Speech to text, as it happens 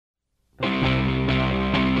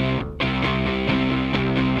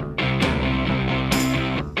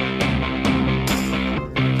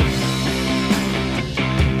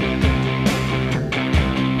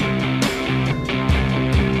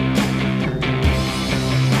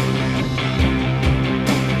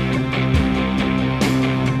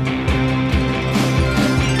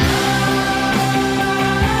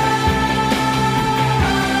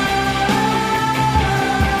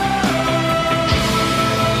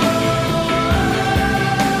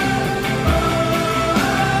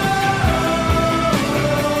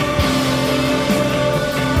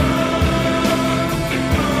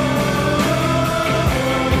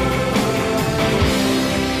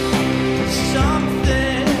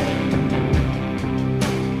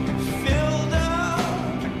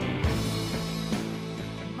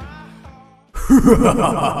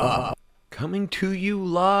Coming to you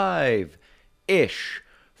live-ish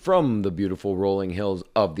from the beautiful rolling hills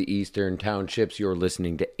of the Eastern Townships, you're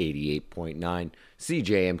listening to 88.9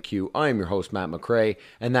 CJMQ. I'm your host, Matt McRae,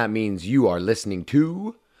 and that means you are listening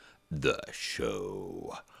to The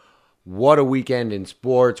Show. What a weekend in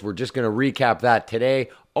sports. We're just going to recap that today.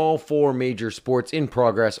 All four major sports in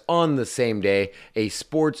progress on the same day. A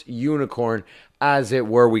sports unicorn, as it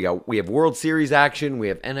were. We have World Series action. We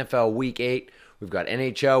have NFL Week 8. We've got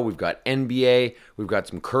NHL. We've got NBA. We've got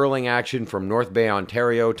some curling action from North Bay,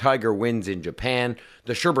 Ontario. Tiger wins in Japan.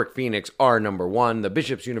 The Sherbrooke Phoenix are number one. The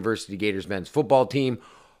Bishops University Gators men's football team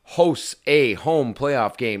hosts a home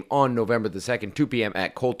playoff game on November the 2nd, 2 p.m.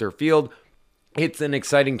 at Coulter Field. It's an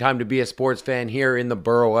exciting time to be a sports fan here in the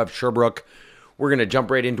borough of Sherbrooke. We're going to jump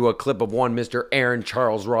right into a clip of one Mr. Aaron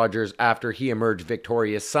Charles Rodgers after he emerged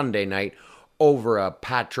victorious Sunday night over a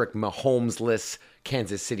Patrick Mahomes-less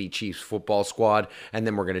Kansas City Chiefs football squad. And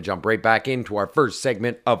then we're going to jump right back into our first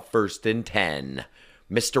segment of First and 10.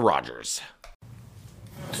 Mr. Rodgers.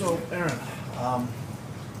 So, Aaron, on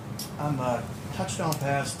the touchdown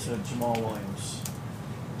pass to Jamal Williams,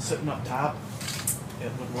 sitting up top,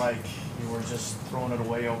 it looked like you were just throwing it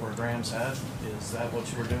away over Graham's head. Is that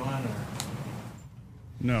what you were doing? Or?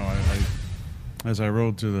 No, I as I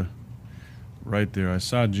rode to the right there, I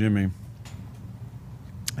saw Jimmy,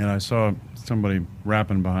 and I saw somebody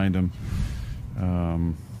rapping behind him.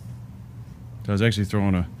 So I was actually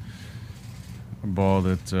throwing a ball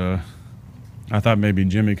that I thought maybe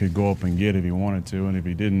Jimmy could go up and get if he wanted to, and if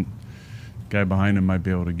he didn't, the guy behind him might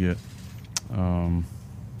be able to get.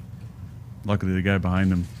 Luckily, the guy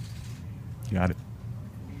behind him got it.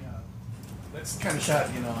 That's kind of shot,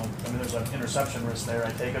 there's an interception risk there,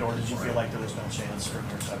 I take it, or did you feel like there was no chance for an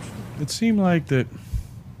interception? It seemed like that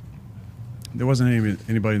there wasn't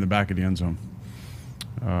anybody in the back of the end zone.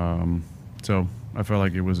 So I felt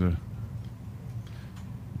like it was a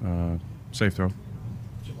safe throw.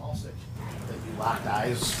 Jamal said that you locked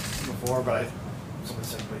eyes before, but someone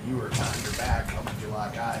said, but you were on your back. How did you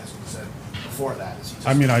lock eyes? And he said before that.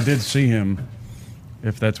 I did see him,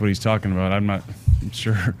 if that's what he's talking about. I'm not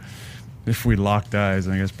sure if we locked eyes.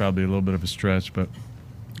 I think that's probably a little bit of a stretch, but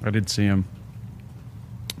I did see him.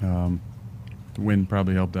 The wind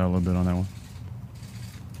probably helped out a little bit on that one.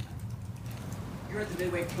 You're at the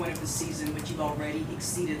midway point of the season, but you've already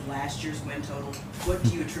exceeded last year's win total. What do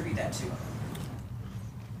you attribute that to?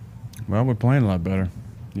 Well, we're playing a lot better.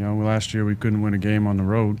 Last year we couldn't win a game on the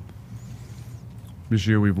road. This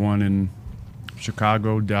year we've won in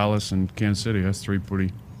Chicago, Dallas, and Kansas City. That's three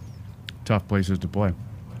pretty tough places to play.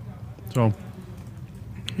 So,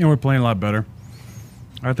 we're playing a lot better.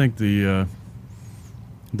 I think the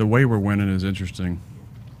way we're winning is interesting.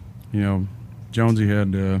 Jonesy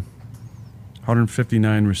had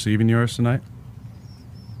 159 receiving yards tonight.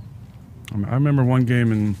 I remember one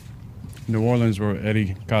game in New Orleans where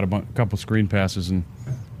Eddie caught a couple screen passes and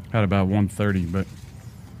had about 130, but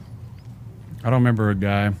I don't remember a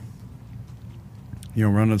guy,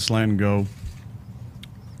 running a slant and go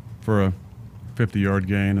for a 50-yard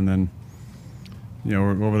gain, and then,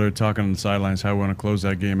 we're over there talking on the sidelines how we want to close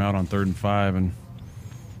that game out on 3rd and 5, and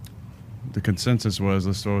the consensus was,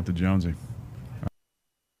 let's throw it to Jonesy.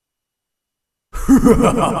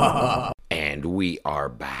 And we are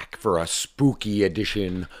back for a spooky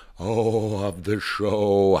edition of the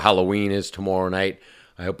show. Halloween is tomorrow night.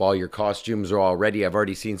 I hope all your costumes are all ready. I've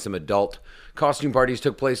already seen some adult costume parties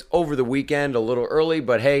took place over the weekend, a little early,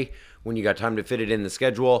 but hey, when you got time to fit it in the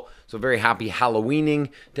schedule. So very happy Halloweening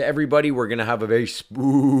to everybody. We're going to have a very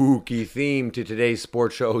spooky theme to today's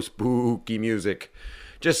sports show, spooky music.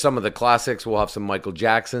 Just some of the classics. We'll have some Michael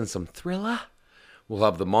Jackson, some Thriller. We'll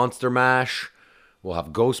have the Monster Mash. We'll have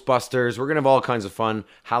Ghostbusters. We're going to have all kinds of fun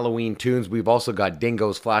Halloween tunes. We've also got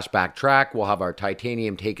Dingo's flashback track. We'll have our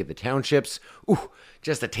Titanium take at the Townships. Ooh,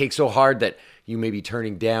 just a take so hard that you may be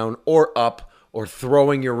turning down or up or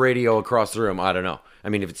throwing your radio across the room. I don't know.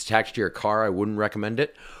 If it's attached to your car, I wouldn't recommend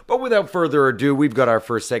it. But without further ado, we've got our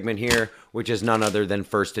first segment here, which is none other than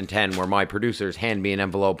First and 10, where my producers hand me an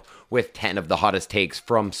envelope with 10 of the hottest takes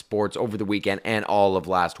from sports over the weekend and all of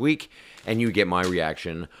last week, and you get my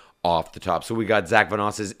reaction off the top. So we got Zach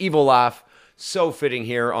Vanoss's Evil Laugh, so fitting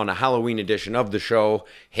here on a Halloween edition of the show.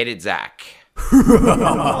 Hit it, Zach.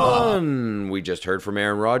 We just heard from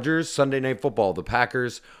Aaron Rodgers. Sunday Night Football, the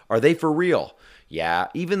Packers, are they for real? Yeah,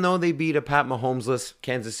 even though they beat a Pat Mahomes-less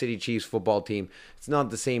Kansas City Chiefs football team, it's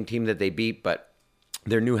not the same team that they beat, but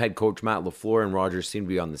their new head coach, Matt LaFleur, and Rodgers seem to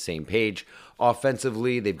be on the same page.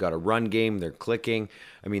 Offensively, they've got a run game. They're clicking.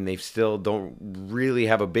 I mean, they still don't really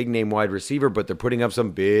have a big name wide receiver, but they're putting up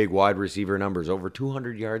some big wide receiver numbers. Over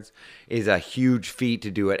 200 yards is a huge feat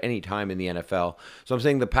to do at any time in the NFL. So I'm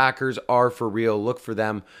saying the Packers are for real. Look for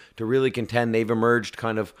them to really contend. They've emerged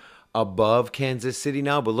kind of above Kansas City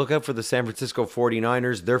now, but look out for the San Francisco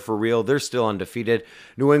 49ers. They're for real. They're still undefeated.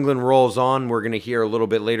 New England rolls on. We're going to hear a little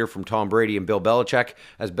bit later from Tom Brady and Bill Belichick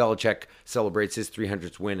as Belichick celebrates his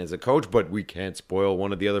 300th win as a coach, but we can't spoil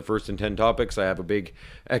one of the other first and 10 topics. I have a big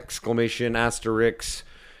exclamation, asterisk,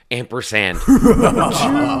 ampersand.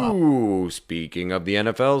 Speaking of the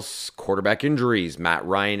NFL's quarterback injuries, Matt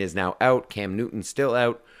Ryan is now out. Cam Newton still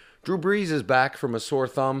out. Drew Brees is back from a sore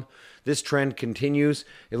thumb. This trend continues.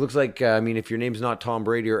 It looks like, if your name's not Tom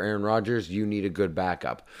Brady or Aaron Rodgers, you need a good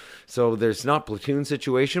backup. So there's not platoon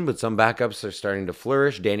situation, but some backups are starting to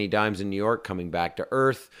flourish. Danny Dimes in New York coming back to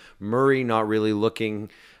earth. Murray not really looking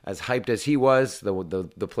as hyped as he was,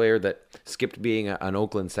 the player that skipped being an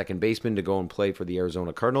Oakland second baseman to go and play for the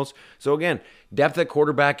Arizona Cardinals. So again, depth at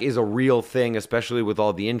quarterback is a real thing, especially with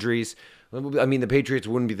all the injuries. I mean, the Patriots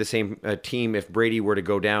wouldn't be the same team if Brady were to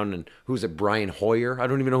go down and who's it, Brian Hoyer? I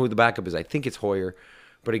don't even know who the backup is. I think it's Hoyer.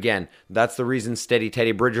 But again, that's the reason steady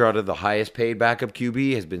Teddy Bridgewater, the highest paid backup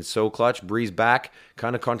QB, has been so clutch. Breeze back,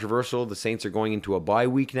 kind of controversial. The Saints are going into a bye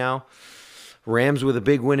week now. Rams with a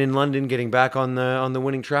big win in London, getting back on the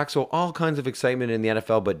winning track. So all kinds of excitement in the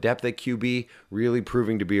NFL, but depth at QB really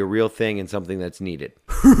proving to be a real thing and something that's needed.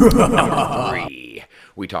 Number 3.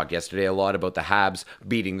 We talked yesterday a lot about the Habs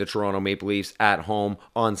beating the Toronto Maple Leafs at home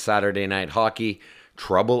on Saturday Night Hockey.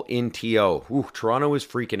 Trouble in TO. Ooh, Toronto is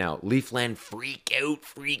freaking out. Leafland freak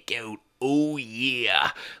out. Oh,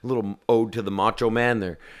 yeah. A little ode to the Macho Man.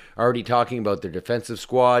 They're already talking about their defensive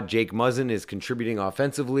squad. Jake Muzzin is contributing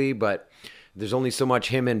offensively, but there's only so much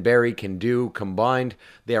him and Barry can do combined.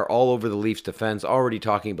 They are all over the Leafs defense, already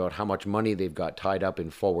talking about how much money they've got tied up in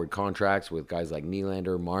forward contracts with guys like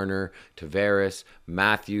Nylander, Marner, Tavares,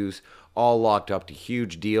 Matthews, all locked up to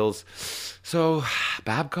huge deals. So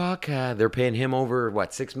Babcock, they're paying him over,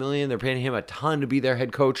 $6 million? They're paying him a ton to be their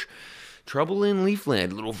head coach. Trouble in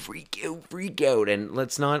Leafland, little freak out. And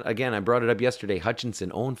let's not, again, I brought it up yesterday, Hutchinson,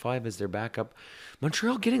 0-5 as their backup.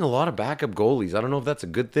 Montreal getting a lot of backup goalies. I don't know if that's a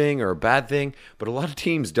good thing or a bad thing, but a lot of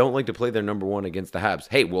teams don't like to play their number one against the Habs.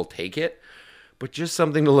 Hey, we'll take it, but just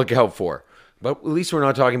something to look out for. But at least we're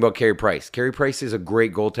not talking about Carey Price. Carey Price is a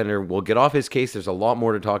great goaltender. We'll get off his case. There's a lot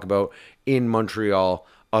more to talk about in Montreal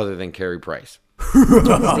other than Carey Price.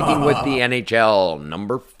 Sticking with the NHL,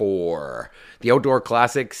 number 4. The Outdoor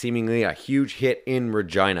Classic, seemingly a huge hit in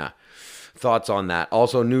Regina. Thoughts on that?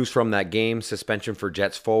 Also, news from that game, suspension for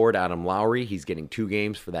Jets forward Adam Lowry. He's getting 2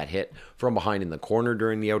 games for that hit from behind in the corner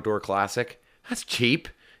during the Outdoor Classic. That's cheap.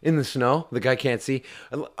 In the snow, the guy can't see.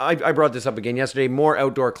 I brought this up again yesterday. More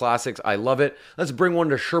outdoor classics. I love it. Let's bring one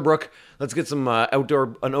to Sherbrooke. Let's get some an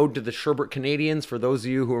ode to the Sherbrooke Canadians. For those of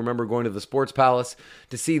you who remember going to the Sports Palace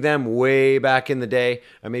to see them way back in the day.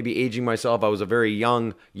 I may be aging myself. I was a very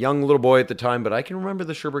young little boy at the time, but I can remember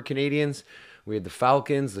the Sherbrooke Canadians. We had the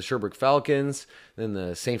Falcons, the Sherbrooke Falcons, then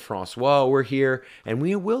the St. Francois were here, and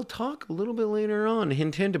we will talk a little bit later on,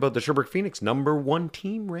 hint, about the Sherbrooke Phoenix, number 1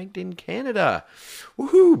 team ranked in Canada.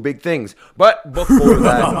 Woohoo, big things. But before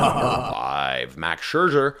that, number 5, Max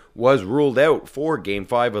Scherzer was ruled out for Game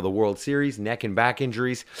 5 of the World Series, neck and back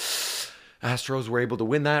injuries. Astros were able to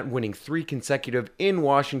win that, winning 3 consecutive in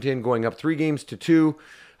Washington, going up 3-2.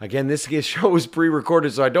 Again, this show is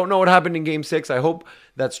pre-recorded, so I don't know what happened in Game 6. I hope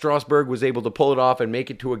that Strasburg was able to pull it off and make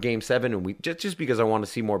it to a Game 7. And just because I want to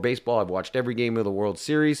see more baseball, I've watched every game of the World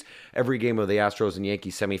Series, every game of the Astros and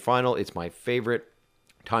Yankees semifinal. It's my favorite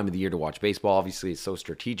time of the year to watch baseball. Obviously, it's so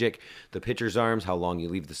strategic. The pitcher's arms, how long you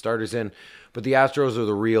leave the starters in. But the Astros are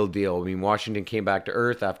the real deal. I mean, Washington came back to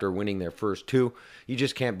earth after winning their first 2. You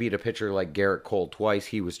just can't beat a pitcher like Garrett Cole twice.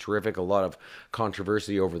 He was terrific. A lot of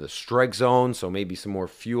controversy over the strike zone, so maybe some more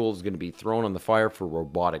fuel is going to be thrown on the fire for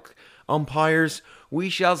robotic umpires. We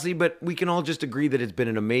shall see, but we can all just agree that it's been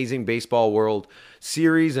an amazing baseball World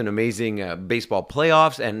Series, an amazing baseball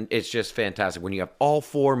playoffs, and it's just fantastic when you have all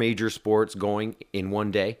 4 major sports going in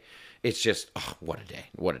one day. It's just, what a day.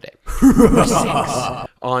 What a day. 6.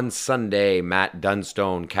 On Sunday, Matt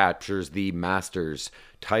Dunstone captures the Masters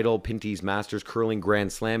title, Pinty's Masters Curling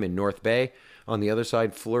Grand Slam in North Bay. On the other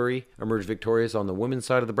side, Fleury emerged victorious on the women's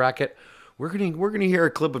side of the bracket. We're gonna hear a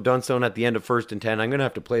clip of Dunstone at the end of 1st and 10. I'm gonna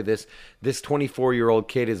have to play this. This 24-year-old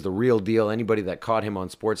kid is the real deal. Anybody that caught him on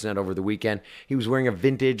Sportsnet over the weekend, he was wearing a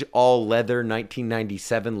vintage all-leather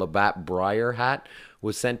 1997 Labatt Breyer hat.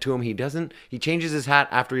 Was sent to him. He changes his hat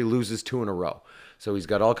after he loses 2 in a row. So he's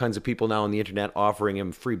got all kinds of people now on the internet offering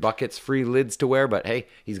him free buckets, free lids to wear. But hey,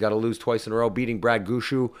 he's got to lose twice in a row, beating Brad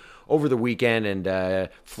Gushu over the weekend, and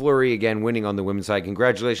Fleury again winning on the women's side.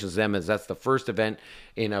 Congratulations to them, as that's the first event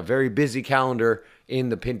in a very busy calendar in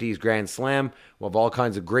the Pinty's Grand Slam. We'll have all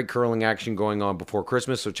kinds of great curling action going on before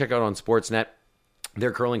Christmas. So check out on Sportsnet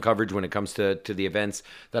their curling coverage when it comes to the events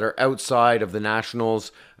that are outside of the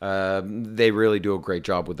Nationals. They really do a great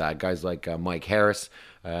job with that. Guys like Mike Harris,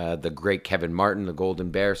 the great Kevin Martin, the Golden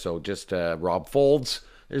Bear. So just Rob Folds.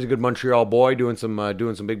 There's a good Montreal boy doing some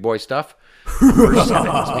big boy stuff. Number 7,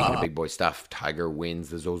 speaking of big boy stuff, Tiger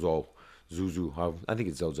wins the Zuzu. I think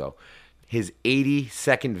it's Zozo. His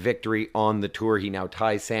 82nd victory on the tour. He now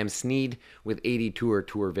ties Sam Snead with 80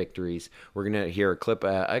 tour victories. We're going to hear a clip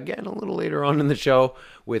again a little later on in the show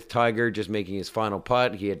with Tiger just making his final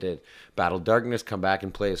putt. He had to battle darkness, come back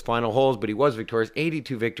and play his final holes, but he was victorious.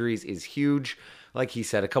 82 victories is huge. Like he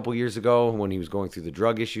said a couple years ago when he was going through the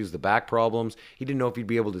drug issues, the back problems, he didn't know if he'd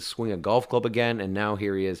be able to swing a golf club again, and now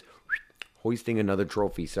here he is hoisting another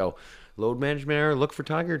trophy. So load management error, look for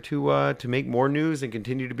Tiger to make more news and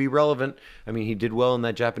continue to be relevant. I mean, he did well in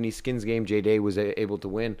that Japanese skins game. J-Day was able to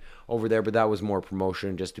win over there, but that was more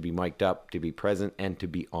promotion, just to be mic'd up, to be present, and to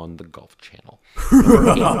be on the Golf Channel.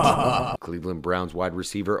 Number 8, Cleveland Browns wide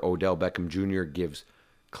receiver Odell Beckham Jr. gives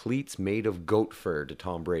cleats made of goat fur to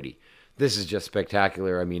Tom Brady. This is just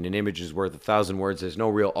spectacular. I mean, an image is worth 1,000 words. There's no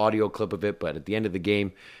real audio clip of it, but at the end of the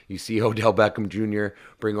game, you see Odell Beckham Jr.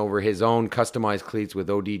 bring over his own customized cleats with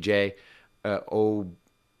OBDJ,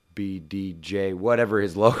 whatever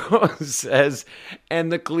hhis logo says,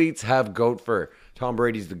 and the cleats have goat fur. Tom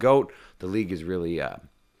Brady's the GOAT. The league is really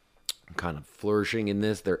kind of flourishing in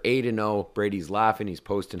this. They're 8-0. Brady's laughing. He's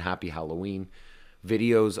posting Happy Halloween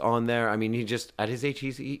videos on there. I mean, he just, at his age,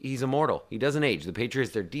 he's immortal. He doesn't age. The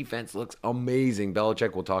Patriots, their defense looks amazing.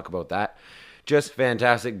 Belichick will talk about that. Just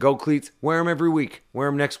fantastic. Goat cleats. Wear them every week. Wear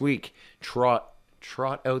them next week. Trot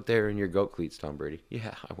out there in your goat cleats, Tom Brady.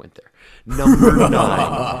 Yeah, I went there. Number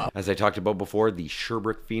 9. As I talked about before, the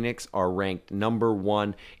Sherbrooke Phoenix are ranked number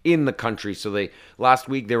 1 in the country. So last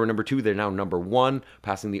week they were number 2. They're now number 1,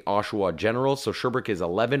 passing the Oshawa Generals. So Sherbrooke is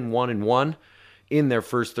 11-1-1 in their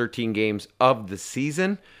first 13 games of the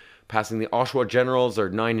season. Passing the Oshawa Generals are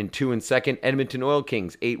 9-2 in second. Edmonton Oil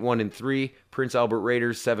Kings 8-1-3. Prince Albert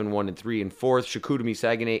Raiders 7-1-3 in fourth. Chicoutimi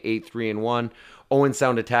Saguenay 8-3-1. Owen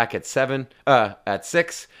Sound Attack at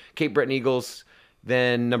 6. Cape Breton Eagles,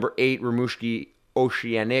 then number 8 Rimouski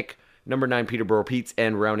Oceanic, number 9 Peterborough Petes,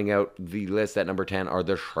 and rounding out the list at number 10 are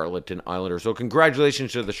the Charlottetown Islanders. So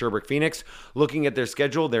congratulations to the Sherbrooke Phoenix. Looking at their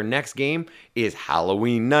schedule, their next game is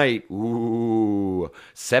Halloween night. Ooh,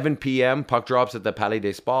 7 p.m. Puck drops at the Palais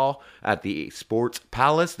des Sports at the Sports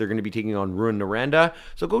Palace. They're going to be taking on Rouyn-Noranda.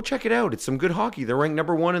 So go check it out. It's some good hockey. They're ranked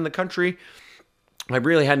number 1 in the country. I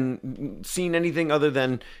really hadn't seen anything other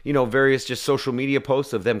than, various just social media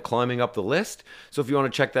posts of them climbing up the list. So if you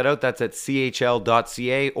want to check that out, that's at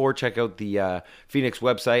chl.ca, or check out the Phoenix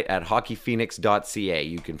website at hockeyphoenix.ca.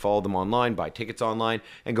 You can follow them online, buy tickets online,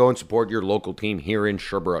 and go and support your local team here in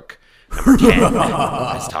Sherbrooke. Number 10,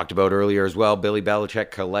 as talked about earlier as well, Billy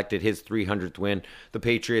Belichick collected his 300th win. The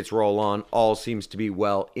Patriots roll on. All seems to be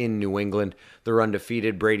well in New England. They're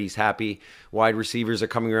undefeated. Brady's happy. Wide receivers are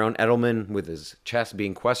coming around. Edelman, with his chest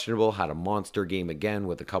being questionable, had a monster game again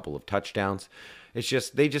with a couple of touchdowns. It's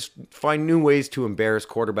just, they just find new ways to embarrass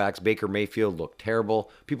quarterbacks. Baker Mayfield looked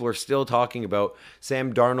terrible. People are still talking about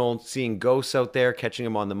Sam Darnold seeing ghosts out there, catching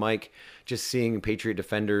him on the mic, just seeing Patriot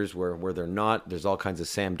defenders where they're not. There's all kinds of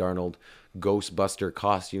Sam Darnold Ghostbuster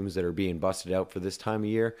costumes that are being busted out for this time of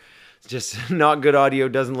year. It's just not good audio.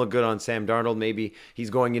 Doesn't look good on Sam Darnold. Maybe he's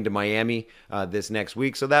going into Miami this next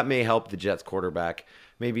week, so that may help the Jets quarterback.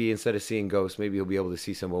 Maybe instead of seeing ghosts, maybe he'll be able to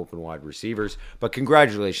see some open wide receivers. But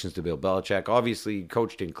congratulations to Bill Belichick. Obviously, he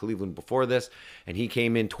coached in Cleveland before this, and he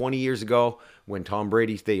came in 20 years ago when Tom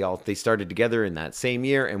Brady, they started together in that same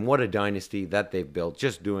year, and what a dynasty that they've built,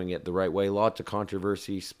 just doing it the right way. Lots of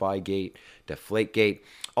controversy, Spygate, Deflategate.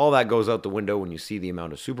 All that goes out the window when you see the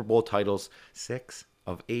amount of Super Bowl titles, 6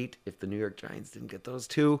 of 8 if the New York Giants didn't get those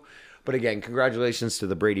 2. But again, congratulations to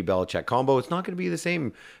the Brady-Belichick combo. It's not going to be the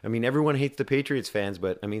same. I mean, everyone hates the Patriots fans,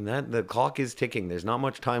 but I mean, the clock is ticking. There's not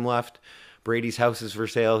much time left. Brady's house is for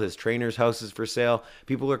sale. His trainer's house is for sale.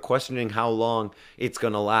 People are questioning how long it's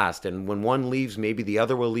going to last. And when one leaves, maybe the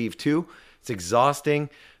other will leave too. It's exhausting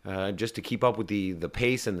just to keep up with the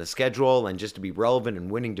pace and the schedule and just to be relevant and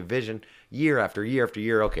winning division year after year after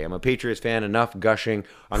year. Okay, I'm a Patriots fan. Enough gushing.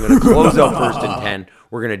 I'm going to close out first and 10.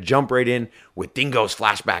 We're going to jump right in with Dingo's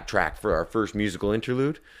flashback track for our first musical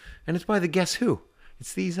interlude. And it's by the Guess Who.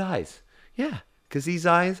 It's These Eyes. Yeah, because these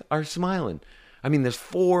eyes are smiling. I mean, there's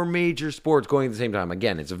 4 major sports going at the same time.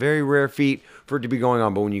 Again, it's a very rare feat for it to be going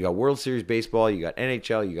on, but when you got World Series baseball, you got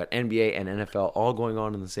NHL, you got NBA and NFL all going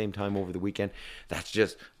on at the same time over the weekend, that's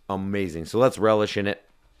just amazing. So let's relish in it.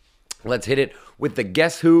 Let's hit it with the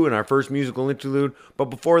Guess Who in our first musical interlude. But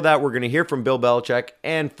before that, we're going to hear from Bill Belichick.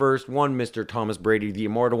 And first, one Mr. Thomas Brady, the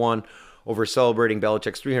immortal one, over celebrating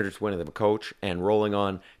Belichick's 300th win as a coach and rolling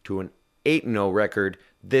on to an 8-0 record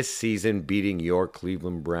this season, beating your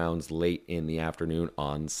Cleveland Browns late in the afternoon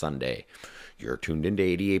on Sunday. You're tuned into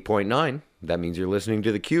 88.9. That means you're listening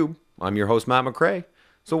to The Cube. I'm your host, Matt McRae.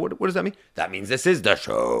 So what does that mean? That means this is the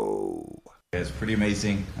show. It's pretty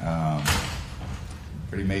amazing.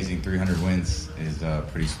 Pretty amazing. 300 wins is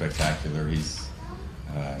pretty spectacular. He's,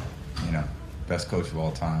 best coach of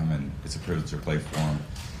all time, and it's a privilege to play for him.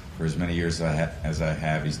 For as many years as I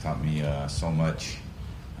have, he's taught me so much,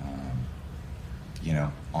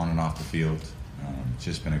 on and off the field.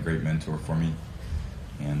 Just been a great mentor for me.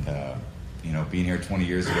 And, being here 20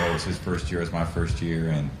 years ago, it was his first year, it was my first year,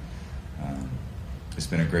 and it's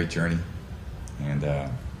been a great journey. And,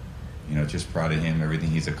 just proud of him, everything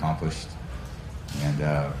he's accomplished.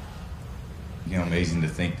 And, amazing to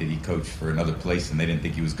think that he coached for another place and they didn't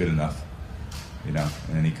think he was good enough, and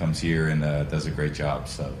then he comes here and does a great job.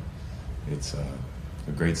 So it's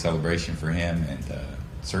a great celebration for him, and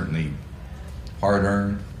certainly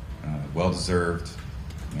hard-earned, well-deserved,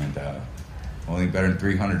 and only better than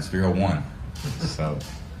 300 is 301. So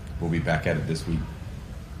we'll be back at it this week.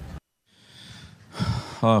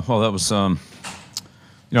 Well, that was,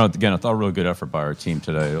 again, I thought a really good effort by our team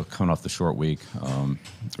today, coming off the short week.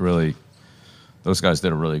 Really, those guys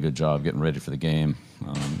did a really good job getting ready for the game.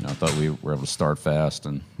 I thought we were able to start fast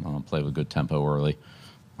and play with good tempo early.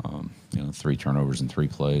 3 turnovers in 3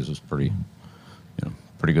 plays was pretty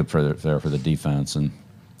good for the defense. And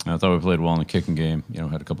I thought we played well in the kicking game.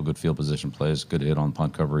 Had a couple good field position plays, good hit on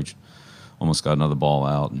punt coverage, almost got another ball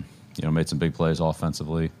out, and made some big plays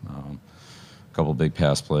offensively. A couple of big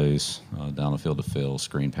pass plays down the field to Phil,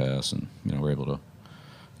 screen pass, and we're able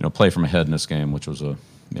to play from ahead in this game, which was a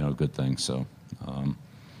good thing. So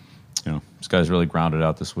this guy's really grounded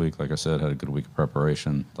out this week. Like I said, had a good week of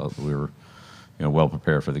preparation. Thought that we were well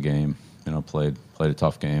prepared for the game. Played a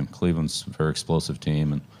tough game. Cleveland's a very explosive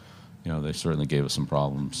team, and they certainly gave us some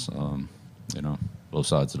problems. Both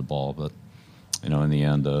sides of the ball, but in the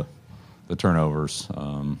end, the turnovers.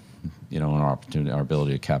 And our opportunity, our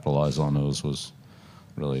ability to capitalize on those was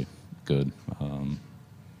really good, and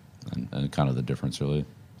kind of the difference, really.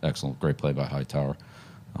 Excellent, great play by Hightower,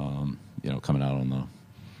 coming out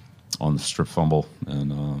on the strip fumble,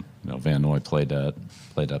 and Van Noy played that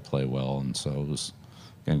play well, and so it was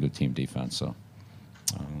again good team defense. So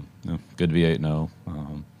good to be 8-0.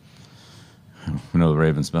 We know the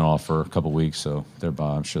Ravens been off for a couple weeks, so they're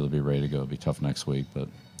by. I'm sure they'll be ready to go. It'll be tough next week, but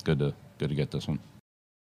good to get this one.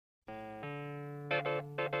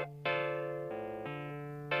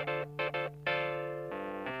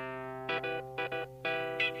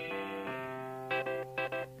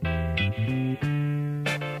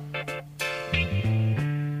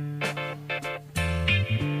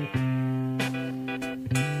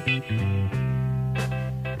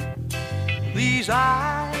 These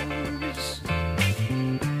eyes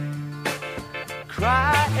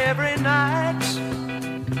cry every night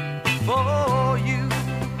for you.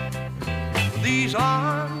 These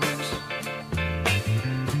arms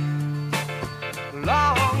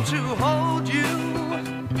long to hold you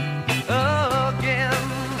again.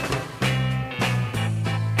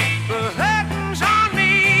 The curtains on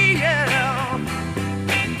me, yeah,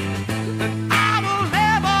 and I will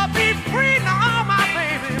never be free. No, my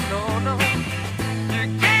baby, no, no. You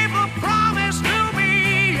gave a promise to me,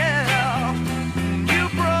 yeah. You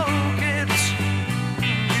broke it,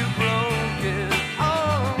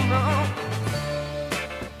 oh no.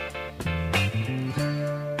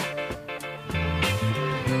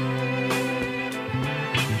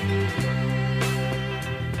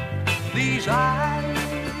 These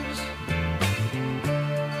eyes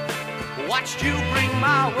watched you bring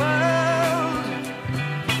my world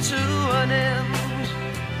to an end.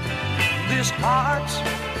 This heart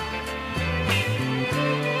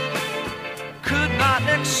could not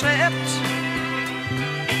accept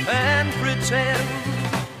and pretend.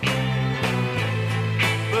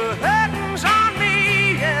 The curtains on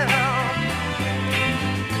me, yeah,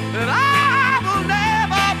 and I will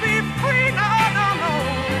never be free, no, no, no.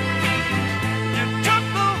 You took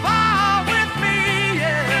the vow with me,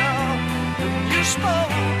 yeah, and you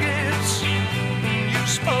spoke it,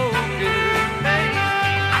 hey.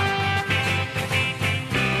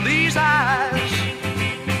 These eyes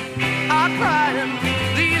are crying,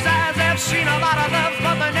 these eyes have seen a lot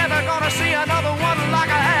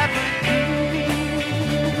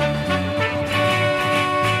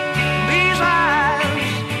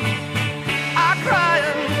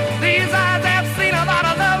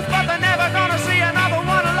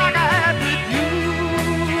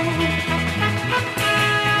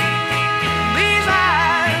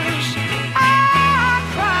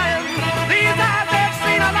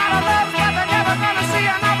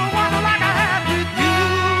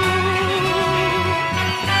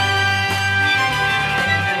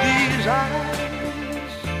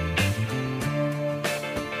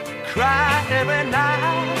cry every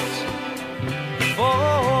night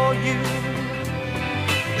for you.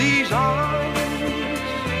 These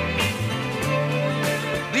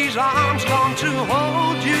arms long to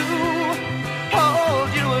hold you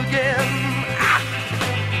again. Ah.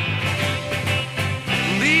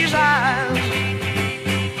 These eyes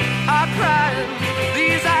are crying.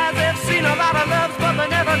 These eyes have seen a lot of loves, but they're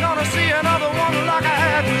never gonna see another one like I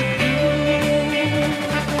had with you.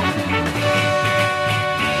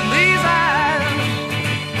 These eyes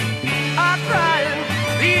are crying.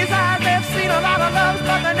 These eyes have seen a lot of loves,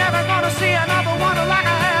 but they're never gonna see another one like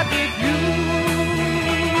I had with you.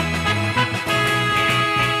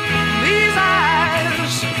 These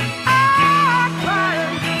eyes are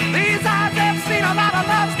crying. These eyes have seen a lot of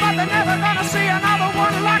loves, but they're never gonna see another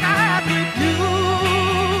one like I had with you.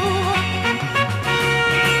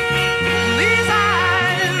 These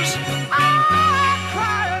eyes are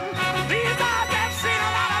crying. These eyes have seen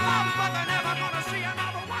a lot of loves, but they're never gonna see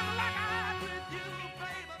another one like I had with you, baby,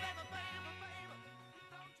 baby, baby,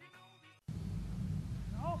 baby. Don't you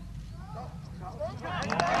know?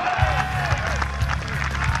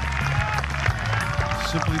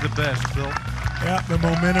 Simply the best, Phil. Yeah, the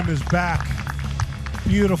momentum is back.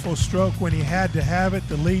 Beautiful stroke when he had to have it.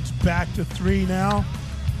 The lead's back to 3 now. I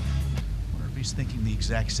wonder if he's thinking the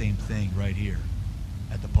exact same thing right here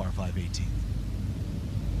at the par 5 18th.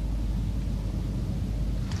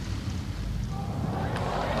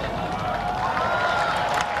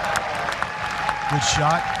 Good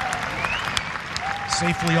shot.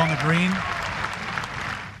 Safely on the green.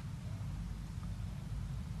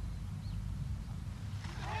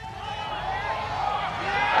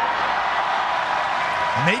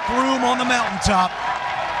 Make room on the mountaintop.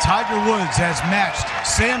 Tiger Woods has matched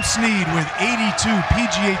Sam Snead with 82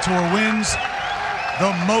 PGA Tour wins,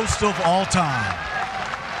 the most of all time.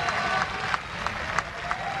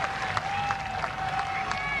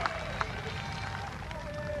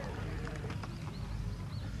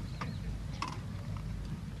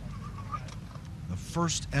 The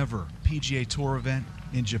first ever PGA Tour event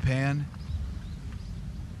in Japan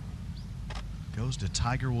goes to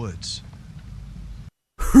Tiger Woods.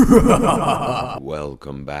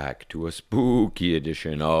 Welcome back to a spooky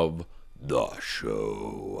edition of The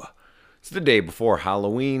Show. It's the day before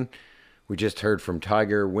Halloween. We just heard from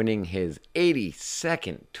Tiger winning his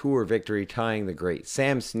 82nd tour victory, tying the great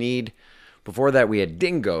Sam Snead. Before that, we had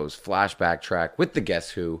Dingo's flashback track with the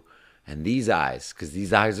Guess Who. And these eyes, because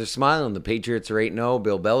these eyes are smiling. The Patriots are 8-0.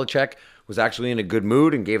 Bill Belichick was actually in a good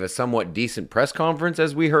mood and gave a somewhat decent press conference,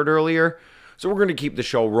 as we heard earlier. So we're going to keep the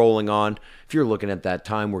show rolling on. If you're looking at that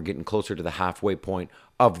time, we're getting closer to the halfway point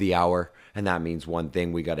of the hour. And that means one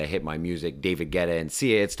thing. We got to hit my music, David Guetta and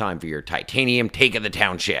Sia. It's time for your Titanium Take of the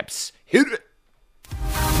Townships. Hit it!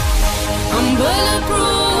 I'm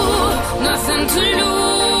bulletproof, nothing to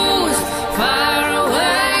lose. Far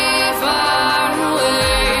away,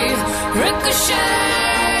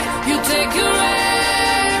 ricochet. You take your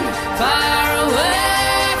aim, far away.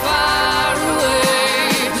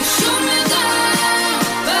 You shoot me down,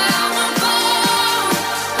 but I won't fall.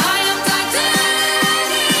 I am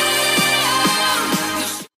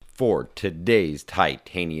titanium. For today's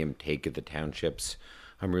Titanium Take of the Townships,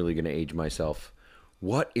 I'm really going to age myself.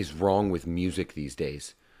 What is wrong with music these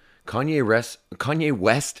days? Kanye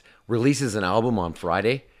West releases an album on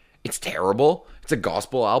Friday. It's terrible. It's a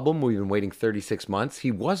gospel album. We've been waiting 36 months.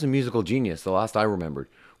 He was a musical genius, the last I remembered.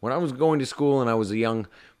 When I was going to school and I was a young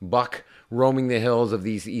buck roaming the hills of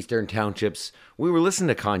these eastern townships, we were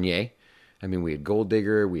listening to Kanye. I mean, we had Gold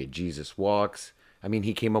Digger, we had Jesus Walks. I mean,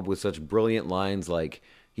 he came up with such brilliant lines like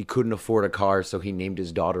he couldn't afford a car, so he named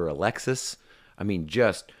his daughter Alexis. I mean,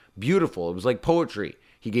 just beautiful. It was like poetry.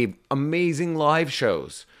 He gave amazing live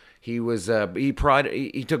shows. He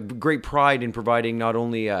took great pride in providing not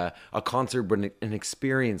only a concert but an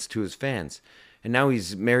experience to his fans. And now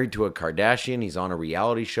he's married to a Kardashian. He's on a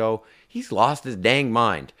reality show. He's lost his dang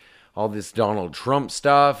mind. All this Donald Trump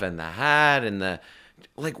stuff and the hat and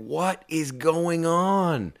what is going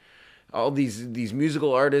on? All these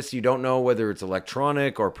musical artists, you don't know whether it's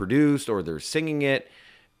electronic or produced or they're singing it.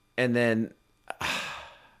 And then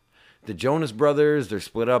the Jonas Brothers, they're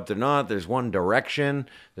split up, they're not. There's One Direction.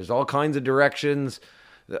 There's all kinds of directions.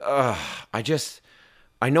 I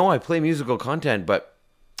know I play musical content, but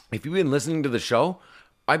if you've been listening to the show,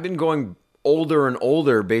 I've been going older and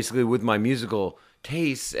older basically with my musical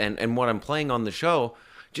tastes and what I'm playing on the show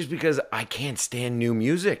just because I can't stand new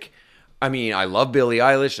music. I mean, I love Billie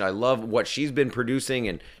Eilish, and I love what she's been producing,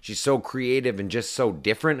 and she's so creative and just so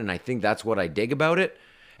different, and I think that's what I dig about it.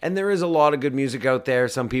 And there is a lot of good music out there.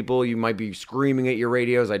 Some people, you might be screaming at your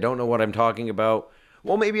radios. I don't know what I'm talking about.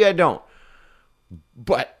 Well, maybe I don't.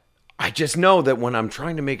 But I just know that when I'm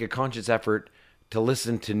trying to make a conscious effort to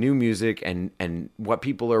listen to new music and what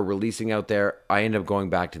people are releasing out there, I end up going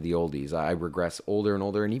back to the oldies. I regress older and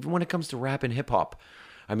older. And even when it comes to rap and hip hop,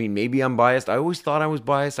 I mean, maybe I'm biased. I always thought I was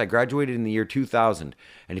biased. I graduated in the year 2000.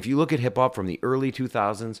 And if you look at hip hop from the early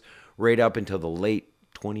 2000s right up until the late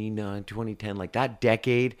 2010, like that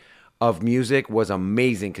decade of music was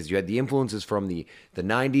amazing because you had the influences from the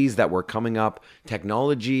 90s that were coming up.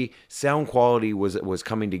 Technology, sound quality was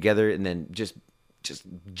coming together, and then just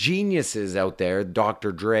geniuses out there.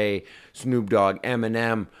 Dr. Dre, Snoop Dogg,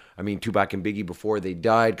 Eminem. I mean, Tupac and Biggie before they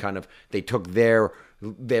died, they took their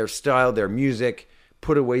style, their music,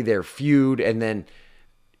 put away their feud, and then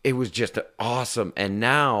it was just awesome. And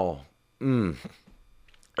now, I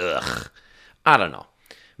don't know.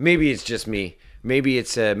 Maybe it's just me. Maybe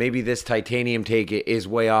it's maybe this titanium take is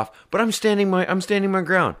way off, but I'm standing my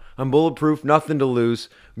ground. I'm bulletproof, nothing to lose.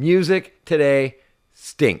 Music today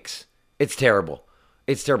stinks. It's terrible.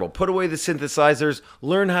 It's terrible. Put away the synthesizers,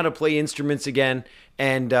 learn how to play instruments again,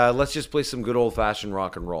 and let's just play some good old-fashioned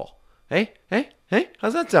rock and roll. Hey,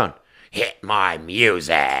 how's that sound? Hit my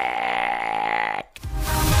music.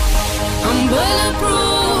 I'm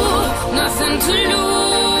bulletproof, nothing to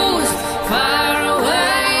lose. Far away,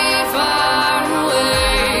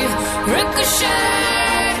 ricochet.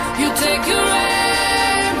 You take your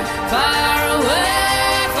aim, far away.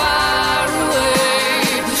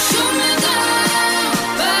 You shoot me down,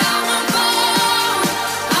 but I won't fall.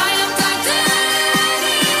 I am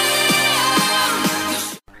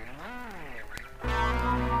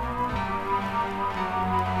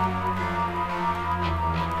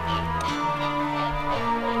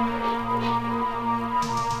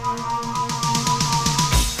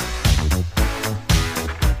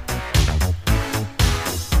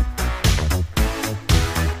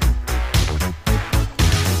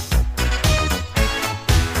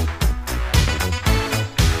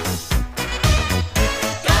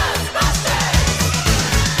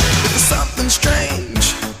If there's something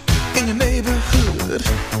strange in your neighborhood,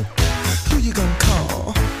 who you gonna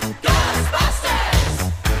call?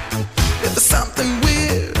 Ghostbusters! If there's something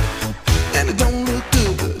weird and it don't look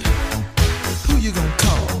good, who you gonna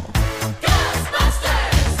call?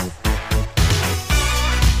 Ghostbusters!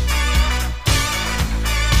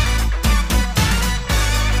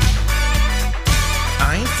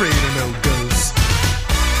 I ain't afraid of no ghosts.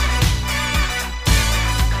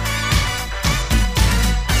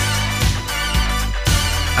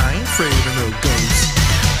 I ain't afraid of no ghosts.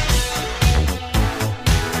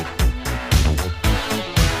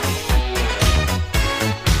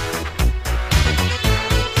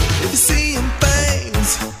 If you're seeing things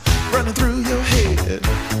running through your head,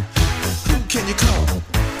 who can you call?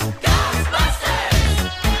 Ghostbusters!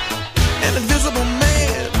 An invisible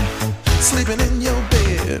man sleeping in your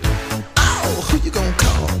bed. Oh, who you gonna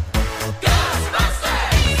call?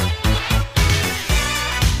 Ghostbusters!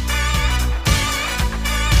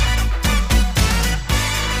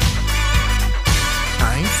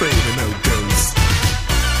 I ain't afraid of no ghosts.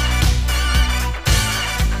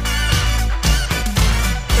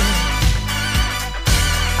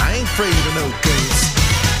 I ain't afraid of no ghosts.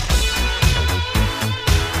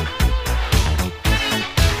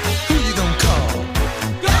 Who you gonna call?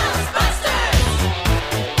 Ghostbusters!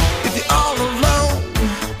 If you're all alone,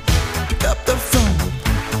 pick up the phone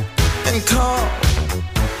and call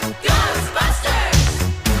Ghostbusters!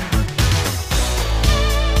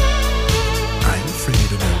 I ain't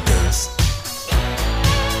afraid of no ghosts.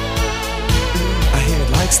 I hear it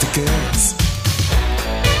likes the girls.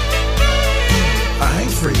 I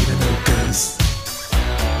ain't afraid of no ghosts.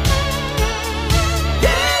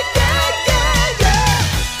 Yeah, yeah, yeah, yeah.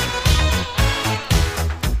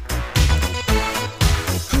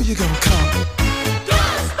 Who you gonna call?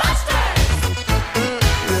 Ghostbusters!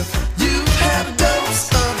 If you've had a dose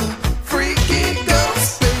of a freaky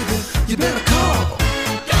ghost, baby, you better call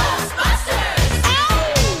Ghostbusters!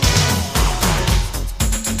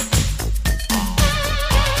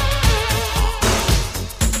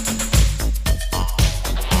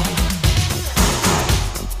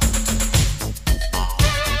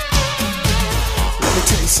 Let me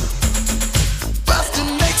tell you something. Bustin'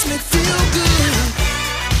 makes me feel good.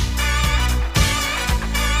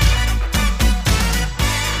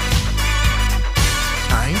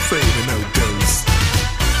 I ain't afraid of no ghosts.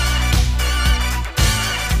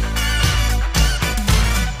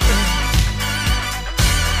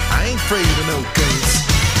 I ain't afraid of no ghosts.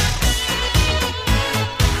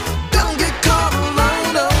 Don't get caught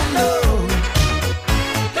alone, oh no.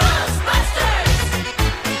 Ghostbusters!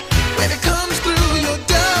 When it comes through your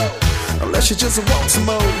door, she just wants some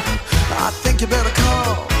more. I think you better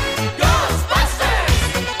call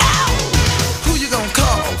Ghostbusters. Ow! Who you gonna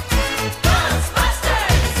call?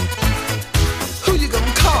 Ghostbusters. Who you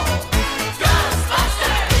gonna call?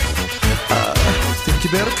 Ghostbusters. I think you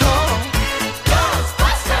better call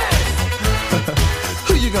Ghostbusters.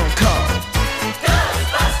 Who you gonna call?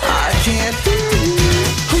 Ghostbusters. I can't hear you.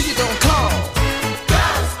 Who you gonna call?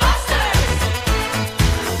 Ghostbusters.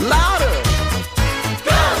 Louder.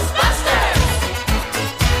 Ghostbusters.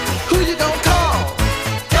 Who you gonna call?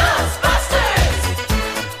 Ghostbusters.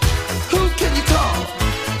 Who can you call?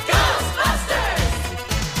 Ghostbusters.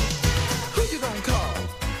 Who you gonna call?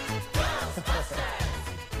 Ghostbusters.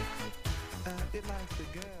 It likes the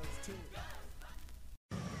girls too.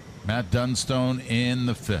 Matt Dunstone in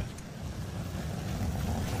the fifth.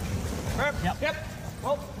 Yep.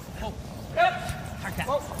 Whoa. Yep.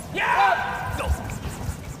 Whoa. Yeah. Go.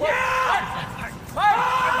 Yeah.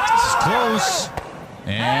 It's close.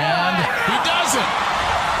 And he does it.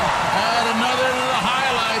 Add another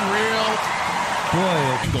highlight reel. Boy,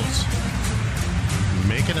 Ingles.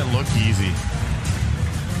 Making it look easy.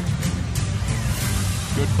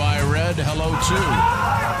 Goodbye, Red. Hello, two.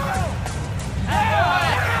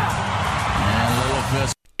 And Little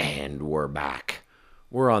Fist. And we're back.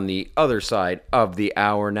 We're on the other side of the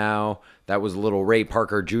hour now. That was Little Ray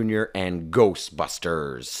Parker Jr. and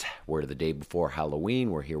Ghostbusters. We're the day before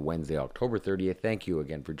Halloween. We're here Wednesday, October 30th. Thank you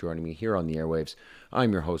again for joining me here on the airwaves.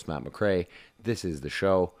 I'm your host, Matt McRae. This is the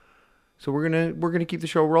show. So we're gonna keep the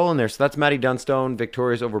show rolling there. So that's Maddie Dunstone,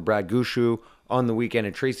 victorious over Brad Gushu on the weekend,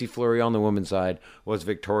 and Tracy Fleury on the women's side was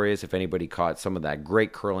victorious. If anybody caught some of that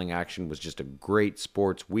great curling action, was just a great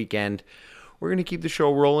sports weekend. We're going to keep the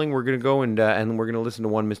show rolling. We're going to go and we're going to listen to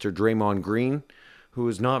one Mr. Draymond Green, who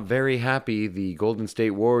is not very happy. The Golden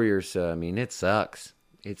State Warriors, it sucks.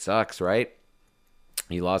 It sucks, right?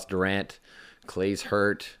 He lost Durant. Clay's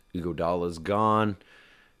hurt. Iguodala's gone.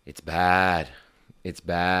 It's bad. It's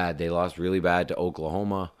bad. They lost really bad to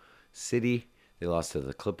Oklahoma City. They lost to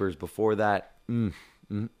the Clippers before that. Poor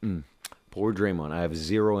Draymond. I have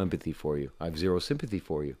zero empathy for you. I have zero sympathy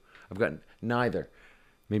for you. I've got neither.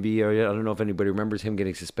 Maybe, I don't know if anybody remembers him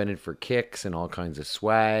getting suspended for kicks and all kinds of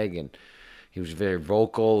swag. And he was very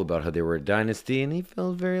vocal about how they were a dynasty. And he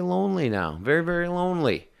feels very lonely now. Very, very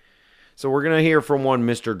lonely. So we're going to hear from one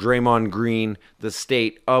Mr. Draymond Green. The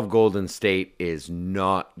state of Golden State is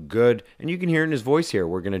not good. And you can hear it in his voice here.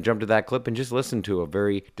 We're going to jump to that clip and just listen to a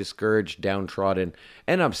very discouraged, downtrodden,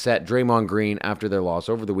 and upset Draymond Green after their loss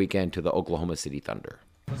over the weekend to the Oklahoma City Thunder.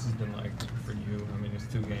 What's this been like for you? I mean, it's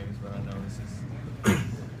 2 games, but I know this is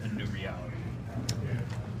a new reality.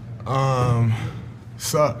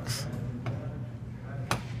 Sucks.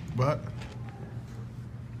 But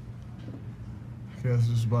I guess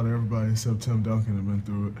just about everybody except Tim Duncan have been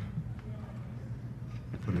through it.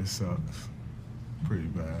 But it sucks. Pretty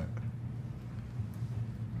bad.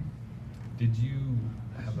 Did you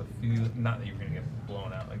have a feel, not that you were going to get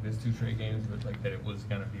blown out like this 2 straight games, but like that it was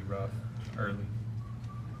going to be rough early?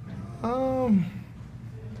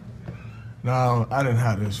 No, I didn't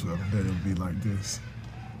have this feeling that it would be like this.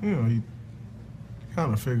 You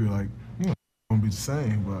kind of figure like, it's going to be the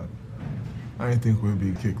same, but I didn't think we'd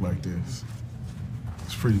be kicked like this.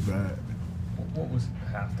 It's pretty bad. What was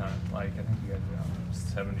halftime like? I think you guys were out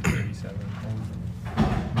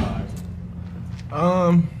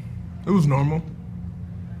 70-37. It was normal.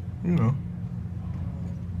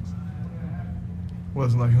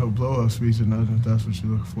 Wasn't like no blow-up speech or nothing, if that's what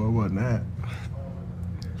you're looking for. It wasn't that.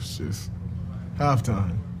 It's just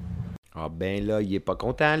halftime. Ah ben là, il est pas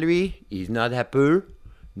content, lui. He's not happy.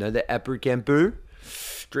 Not happy camper.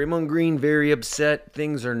 Draymond Green very upset.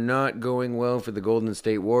 Things are not going well for the Golden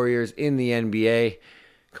State Warriors in the NBA.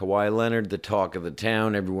 Kawhi Leonard, the talk of the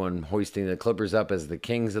town. Everyone hoisting the Clippers up as the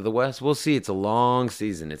kings of the West. We'll see. It's a long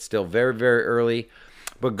season. It's still very, very early,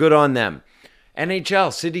 but good on them.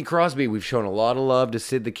 NHL, Sidney Crosby. We've shown a lot of love to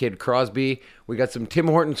Sid the Kid Crosby. We got some Tim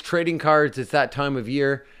Hortons trading cards. It's that time of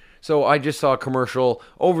year. So I just saw a commercial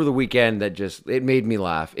over the weekend that it made me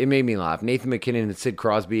laugh. It made me laugh. Nathan McKinnon and Sid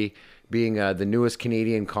Crosby being the newest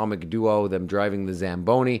Canadian comic duo, them driving the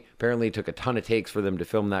Zamboni. Apparently it took a ton of takes for them to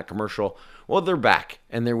film that commercial. Well, they're back,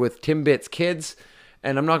 and they're with Timbits kids.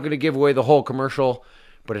 And I'm not going to give away the whole commercial,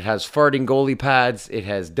 but it has farting goalie pads, it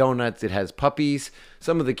has donuts, it has puppies.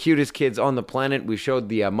 Some of the cutest kids on the planet. We showed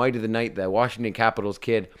the Might of the Night, the Washington Capitals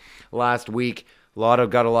kid, last week.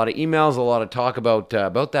 Got a lot of emails, a lot of talk about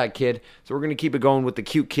that kid. So we're going to keep it going with the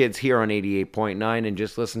cute kids here on 88.9 and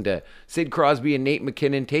just listen to Sid Crosby and Nate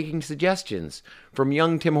McKinnon taking suggestions from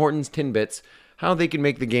young Tim Hortons Tinbits how they can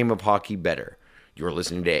make the game of hockey better. You're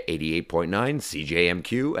listening to 88.9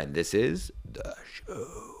 CJMQ, and this is The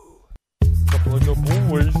Show. Couple of good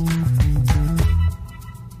boys.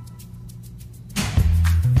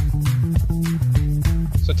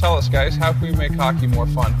 So tell us, guys, how can we make hockey more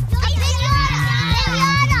fun?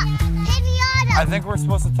 I think we're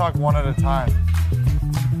supposed to talk one at a time.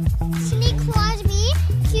 Sidney Crosby,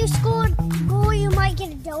 if you score a goal, you might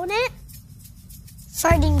get a donut.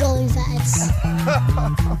 Sardine goalie vets.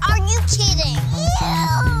 Are you kidding? Ew.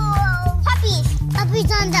 Puppies.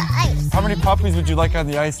 Puppies on the ice. How many puppies would you like on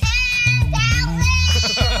the ice?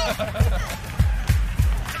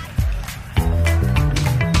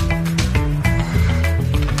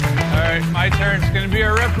 All right, my turn. It's going to be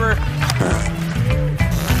a ripper.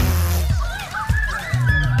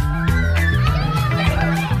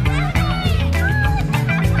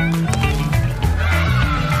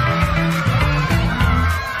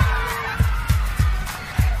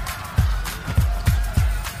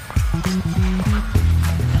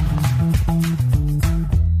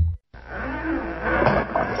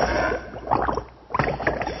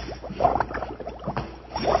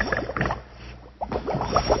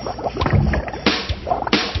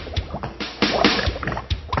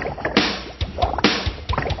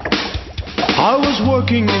 I was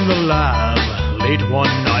working in the lab late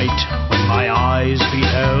one night when my eyes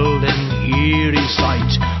beheld an eerie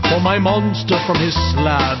sight. For my monster from his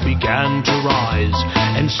slab began to rise,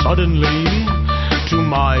 and suddenly, to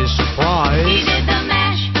my surprise, He did the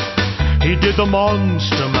mash, he did the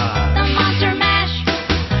monster mash. the monster mash.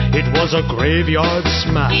 It was a graveyard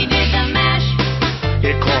smash. He did the mash,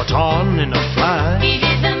 It caught on in a flash. he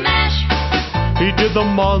did the mash. He did the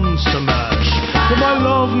monster mash. From my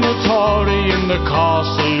love Natari in the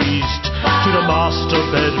castle east to the master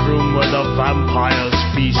bedroom where the vampires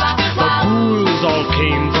feast. The ghouls all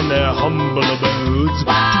came from their humble abodes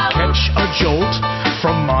to catch a jolt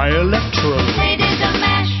from my electrode. They did the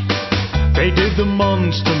mash, They did the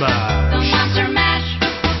monster the mash. monster mash.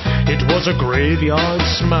 It was a graveyard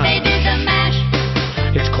They smash. did the mash,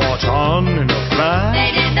 It caught on in a they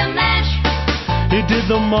flash. did the mash. It did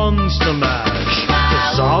the monster mash.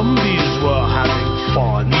 The zombies were having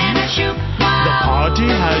fun. And a shoot, The party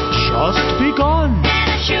had just begun. and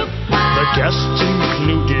a shoot, The guests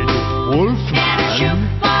included Wolfman,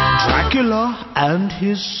 Dracula, and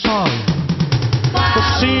his son. The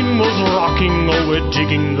scene was rocking, oh, we're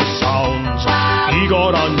digging the sounds. He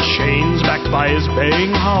got on chains backed by his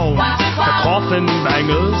baying hounds. The coffin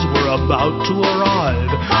bangers were about to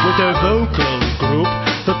arrive with their vocal group,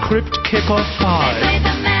 the Crypt Kicker They Five. played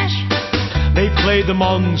the mash, They played the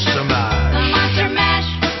monster the mash, monster mash.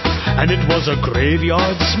 and it was a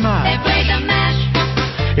graveyard They smash. played the mash,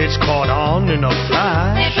 It's caught on in a they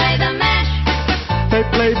flash. played the mash. They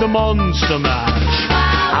played the monster mash.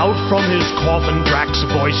 Out from his coffin, Drax's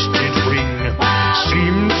voice did ring.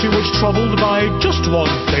 Seemed he was troubled by just one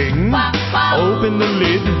thing. Opened the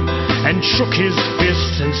lid and shook his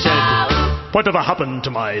fist and said, "Whatever happened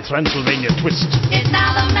to my Transylvania twist?" It's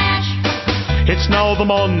now the mash, It's now the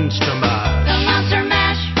monster mash. the monster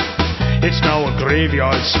mash. It's now a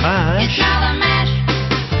graveyard It's smash. now the mash,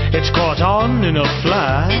 It's caught on in a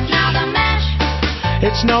flash. it's now the mash.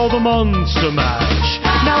 It's now the monster mash.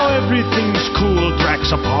 Now everything's cool,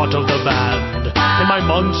 Drax a part of the band. And my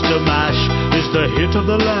monster mash is the hit of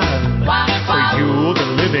the land. For you, the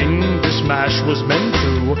living, this mash was meant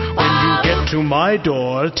to. When you get to my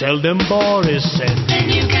door, tell them Boris sent. Then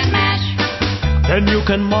you can mash, Then you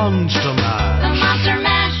can monster the mash. monster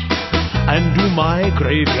mash. And do my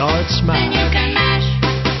graveyard Then smash. you can mash,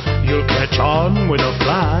 You'll catch on with a then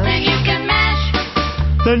flash. you can mash.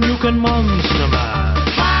 Then you can monster mash.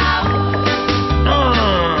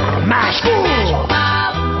 Mash fool!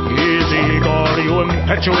 Easy, Igor, you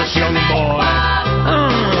impetuous young boy.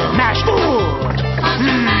 Mash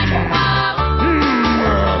food!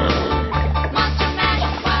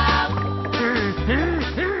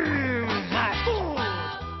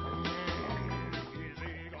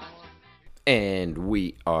 And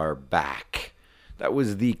we are back. That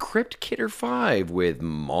was the Crypt Kidder 5 with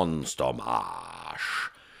Monster Mash.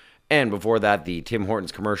 And before that, the Tim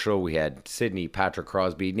Hortons commercial. We had Sidney Patrick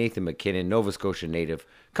Crosby, Nathan McKinnon, Nova Scotia native.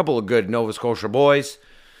 A couple of good Nova Scotia boys.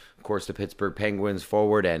 Of course, the Pittsburgh Penguins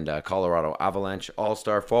forward and Colorado Avalanche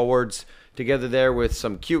all-star forwards. Together there with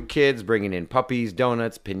some cute kids bringing in puppies,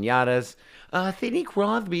 donuts, piñatas. Sidney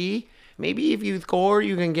Crosby, maybe if you score,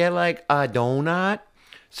 you can get like a donut.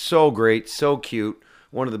 So great, so cute.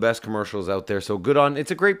 One of the best commercials out there. So good on.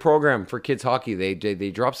 It's a great program for kids hockey. They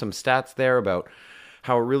drop some stats there about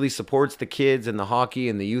how it really supports the kids and the hockey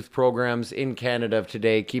and the youth programs in Canada of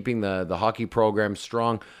today, keeping the hockey program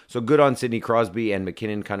strong. So good on Sidney Crosby and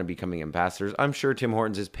McKinnon kind of becoming ambassadors. I'm sure Tim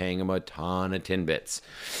Hortons is paying him a ton of tin bits.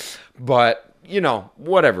 But,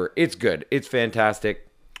 whatever. It's good. It's fantastic.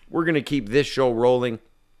 We're going to keep this show rolling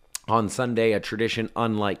on Sunday. A tradition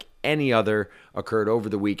unlike any other occurred over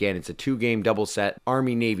the weekend. It's a 2-game double set.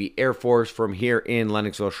 Army, Navy, Air Force from here in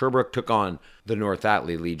Lennoxville, Sherbrooke took on the North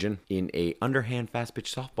Atlee Legion in a underhand fast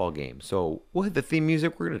pitch softball game. So we'll hit the theme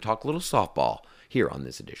music. We're going to talk a little softball here on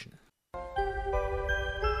this edition.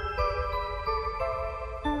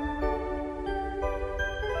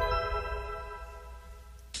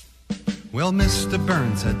 Well, Mr.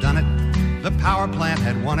 Burns had done it. The power plant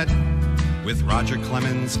had won it, with Roger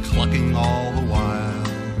Clemens clucking all the while.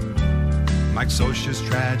 Mike Scioscia's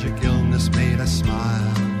tragic illness made us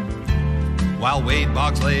smile, while Wade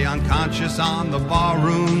Boggs lay unconscious on the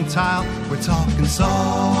barroom tile. We're talking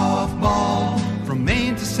softball, from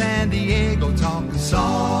Maine to San Diego, talking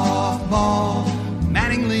softball.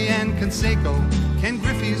 Mattingly and Canseco, Ken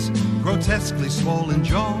Griffey's grotesquely swollen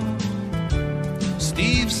jaw,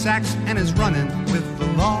 Steve Sachs and his running with the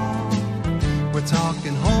law. We're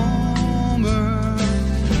talking Homer,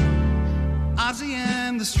 Ozzie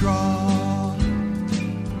and the Straw.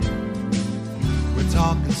 We're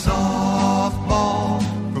talking softball,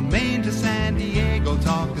 from Maine to San Diego,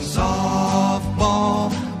 talking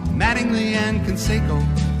softball. Mattingly and Canseco,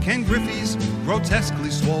 Ken Griffey's grotesquely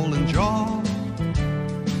swollen jaw,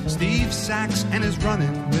 Steve Sachs and his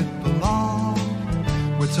running with the law.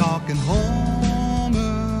 We're talking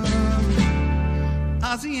Homer,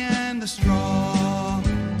 Ozzie and the Straw.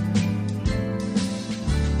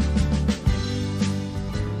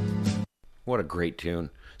 What a great tune.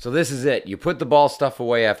 So this is it. You put the ball stuff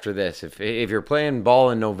away after this. If you're playing ball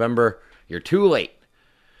in November, you're too late.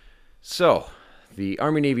 So, the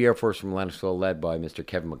Army, Navy, Air Force from Lennoxville, led by Mr.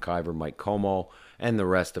 Kevin McIver, Mike Como, and the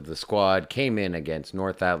rest of the squad, came in against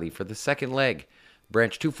North Atlee for the second leg.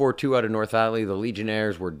 Branch 2-4-2 out of North Atlee. The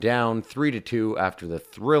Legionnaires were down 3-2 after the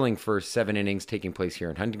thrilling first 7 innings taking place here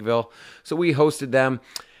in Huntingville. So we hosted them,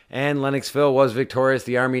 and Lennoxville was victorious.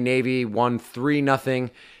 The Army Navy won 3-0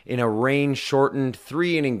 in a rain-shortened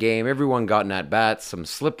 3-inning game. Everyone got in at bats. Some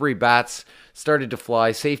slippery bats started to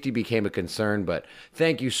fly. Safety became a concern, but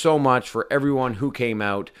thank you so much for everyone who came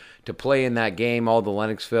out to play in that game, all the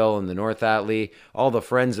Lennoxville and the North Atlee, all the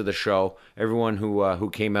friends of the show, everyone who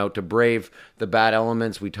came out to brave the bad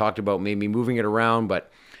elements. We talked about maybe moving it around,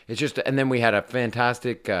 but it's just, and then we had a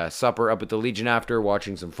fantastic supper up at the Legion after,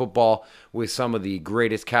 watching some football with some of the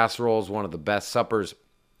greatest casseroles, one of the best suppers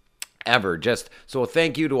ever. Just so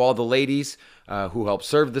thank you to all the ladies who helped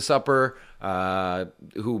serve the supper,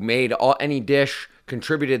 who made any dish,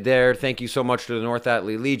 contributed there. Thank you so much to the North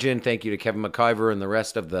Atlee Legion. Thank you to Kevin McIver and the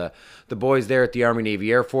rest of the boys there at the Army,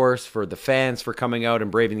 Navy, Air Force, for the fans for coming out and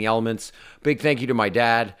braving the elements. Big thank you to my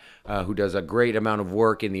dad, who does a great amount of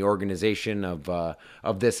work in the organization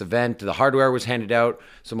of this event. The hardware was handed out,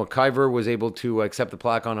 so McIver was able to accept the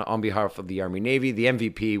plaque on behalf of the Army Navy. The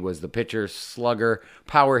MVP was the pitcher, slugger,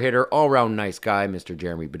 power hitter, all-around nice guy, Mr.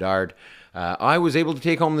 Jeremy Bedard. I was able to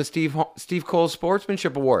take home the Steve Cole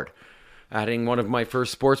Sportsmanship Award, adding one of my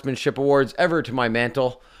first sportsmanship awards ever to my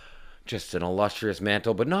mantle. Just an illustrious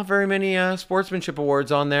mantle, but not very many sportsmanship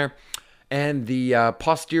awards on there. And the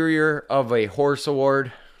posterior of a horse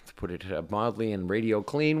award, to put it mildly and radio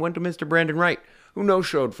clean, went to Mr. Brandon Wright, who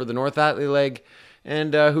no-showed for the North Atlee leg,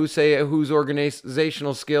 and whose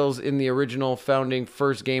organizational skills in the original founding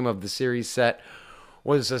first game of the series set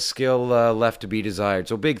was a skill left to be desired.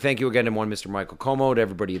 So big thank you again to Mr. Michael Como, to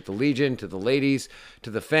everybody at the Legion, to the ladies, to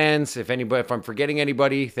the fans. If I'm forgetting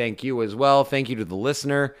anybody, thank you as well. Thank you to the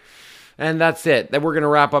listener. And that's it. Then we're going to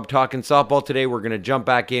wrap up talking softball today. We're going to jump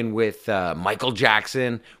back in with Michael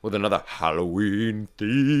Jackson with another Halloween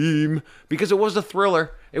theme, because it was a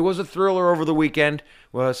thriller. It was a thriller over the weekend.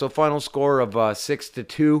 So final score of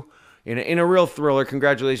 6-2. In a real thriller.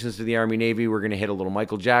 Congratulations to the Army Navy. We're going to hit a little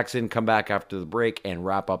Michael Jackson, come back after the break, and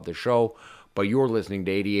wrap up the show. But you're listening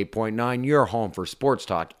to 88.9, your home for sports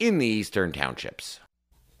talk in the Eastern Townships.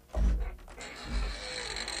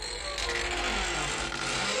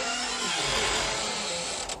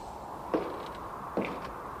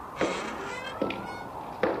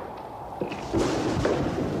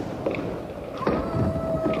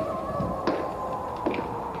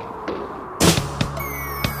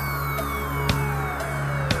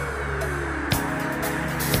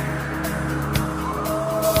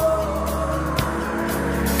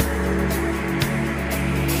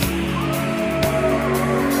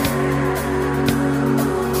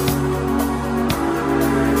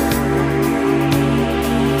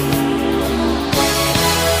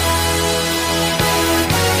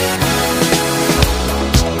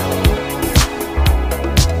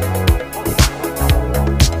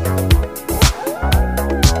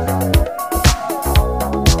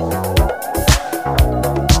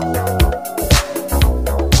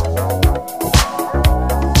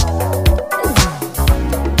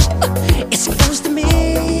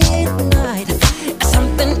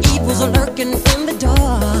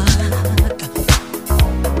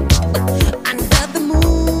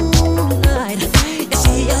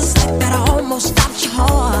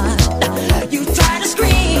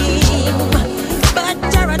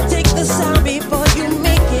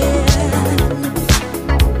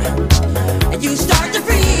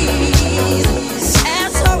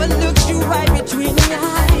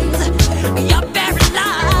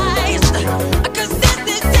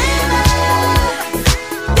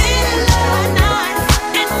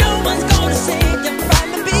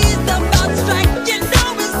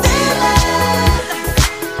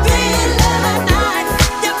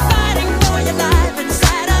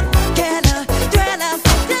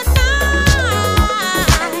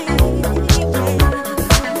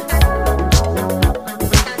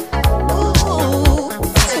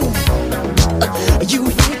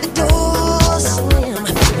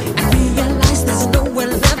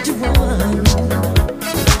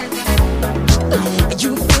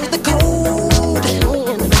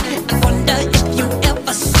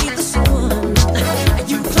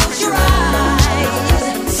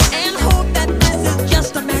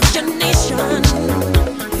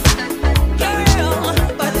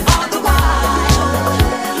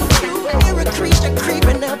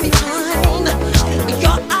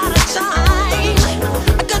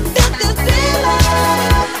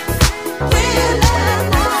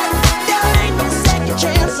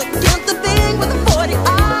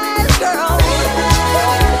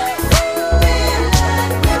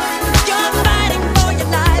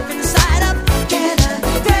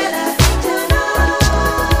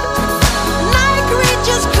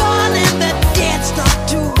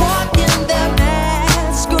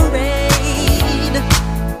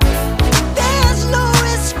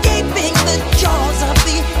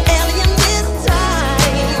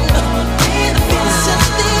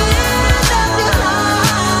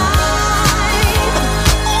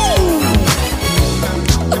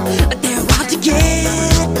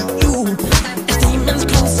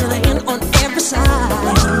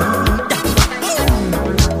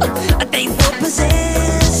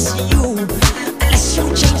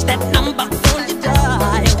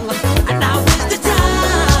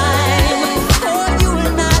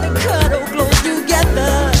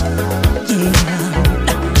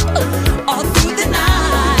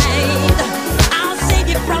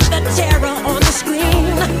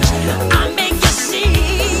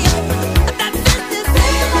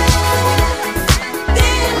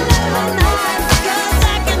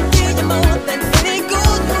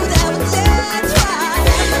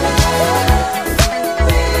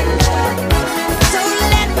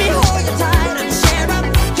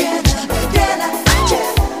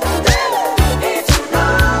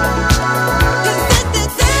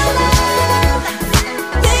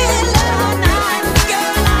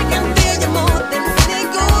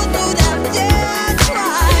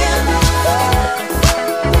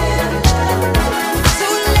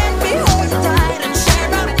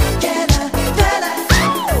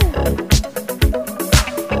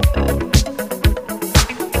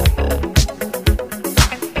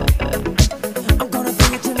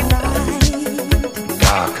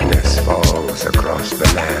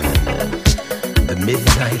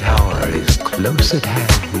 close at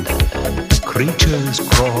hand. Creatures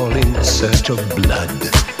crawl in search of blood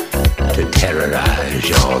to terrorize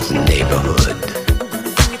your neighborhood.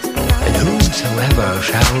 And whosoever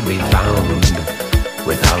shall be found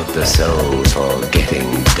without the soul for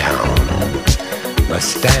getting down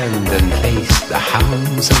must stand and face the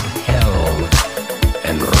hounds of hell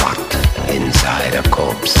and rot inside a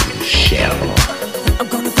corpse's shell. I'm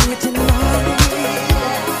gonna do it tonight.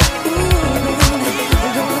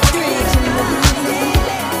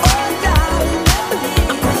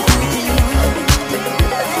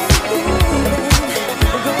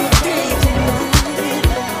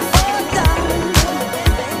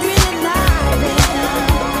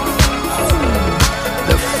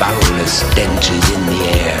 Stench is in the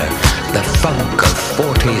air, the funk of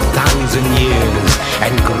 40,000 years,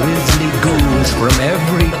 and grisly ghouls from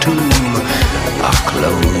every tomb are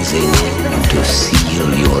closing in to seal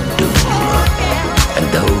your doom. And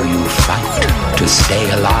though you fight to stay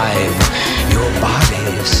alive, your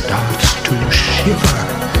body starts to shiver,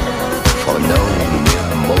 for no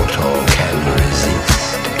mere mortal can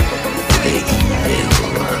resist the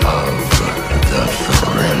evil of the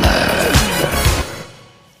thriller.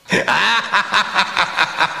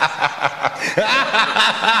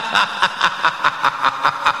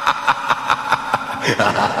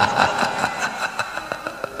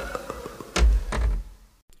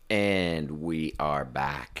 And we are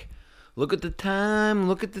back. Look at the time,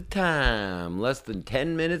 look at the time. Less than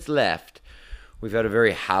 10 minutes left. We've had a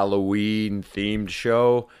very Halloween-themed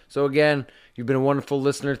show. So again, you've been a wonderful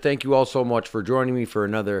listener. Thank you all so much for joining me for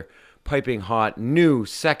another piping hot new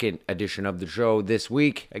second edition of the show this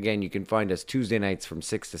week. Again, you can find us Tuesday nights from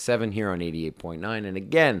 6 to 7 here on 88.9. And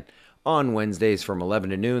again, on Wednesdays from 11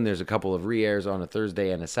 to noon. There's a couple of re-airs on a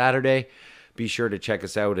Thursday and a Saturday. Be sure to check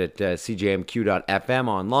us out at cjmq.fm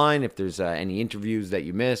online if there's any interviews that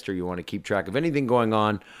you missed or you want to keep track of anything going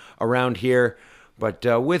on around here. But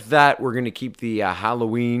with that, we're going to keep the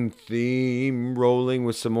Halloween theme rolling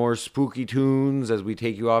with some more spooky tunes as we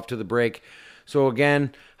take you off to the break. So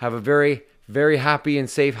again, have a very, very happy and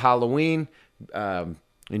safe Halloween.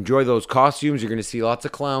 Enjoy those costumes. You're going to see lots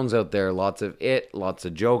of clowns out there. Lots of It, lots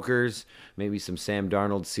of Jokers, maybe some Sam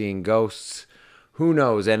Darnold seeing ghosts. Who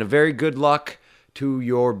knows? And a very good luck to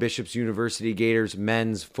your Bishop's University Gators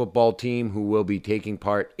men's football team who will be taking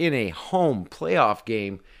part in a home playoff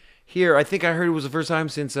game here. I think I heard it was the first time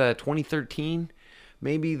since 2013.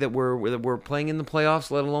 Maybe that we're playing in the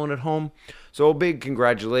playoffs, let alone at home. So a big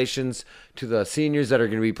congratulations to the seniors that are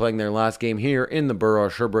going to be playing their last game here in the borough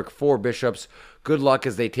of Sherbrooke for Bishops. Good luck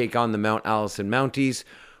as they take on the Mount Allison Mounties.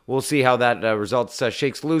 We'll see how that results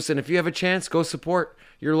shakes loose. And if you have a chance, go support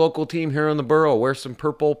your local team here in the borough. Wear some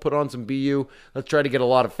purple, put on some BU. Let's try to get a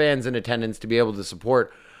lot of fans in attendance to be able to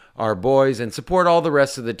support our boys and support all the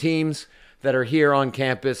rest of the teams that are here on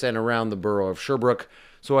campus and around the borough of Sherbrooke.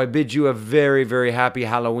 So I bid you a very, very happy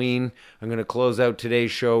Halloween. I'm going to close out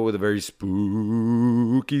today's show with a very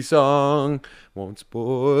spooky song. Won't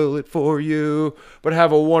spoil it for you. But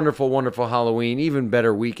have a wonderful, wonderful Halloween. Even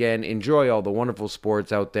better weekend. Enjoy all the wonderful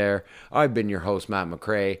sports out there. I've been your host, Matt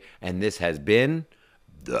McRae. And this has been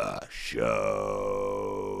The Show.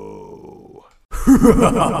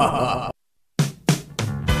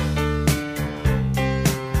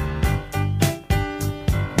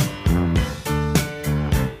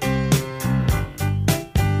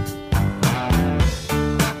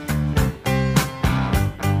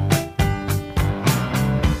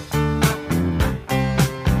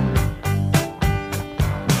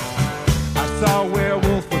 Saw a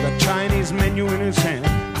werewolf with a Chinese menu in his hand,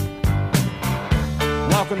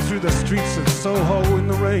 walking through the streets of Soho in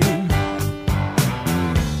the rain.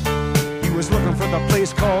 He was looking for the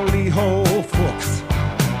place called Lee Ho Fooks,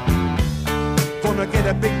 gonna get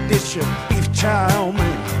a big dish of beef chow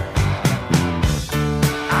mein.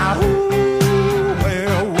 Ahoo,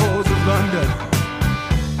 werewolves of London.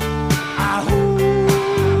 Ahoo.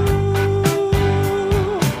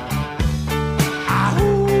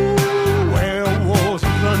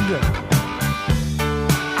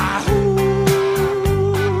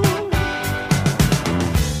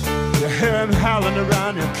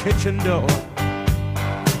 Around your kitchen door,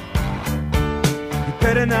 you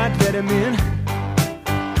better not let him in.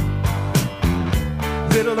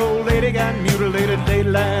 Little old lady got mutilated late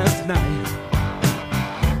last night.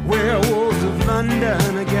 Werewolves of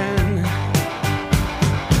London again.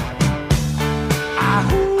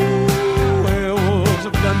 Ahoo, werewolves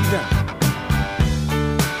of London.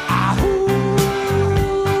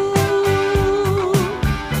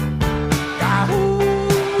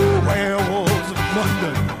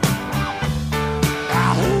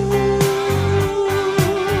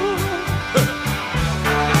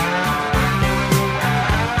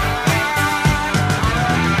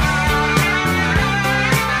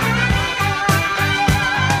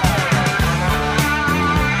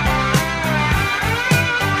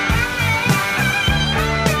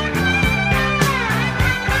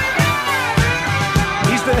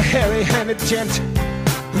 hairy-handed gent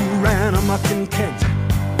who ran amok in Kent.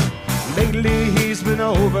 Lately he's been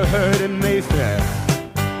overheard in Mayfair.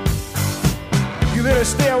 You better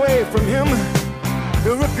stay away from him.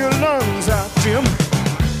 He'll rip your lungs out, Jim.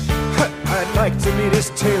 I'd like to meet his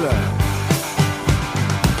tailor.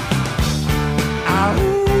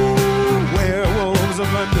 Ahoo, werewolves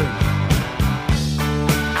of London.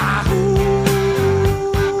 Ahoo,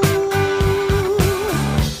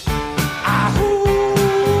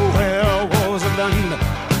 ahoo, werewolves of London.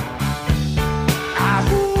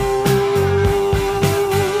 Ahoo.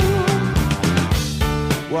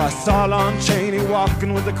 Well, I saw Lon Chaney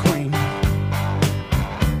walking with the Queen,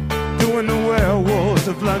 doing the werewolves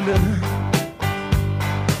of London.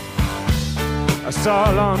 I saw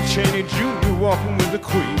Lon Chaney Jr. walking with the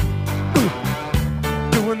Queen,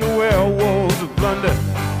 doing the werewolves of London.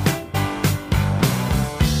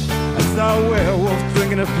 I saw a werewolf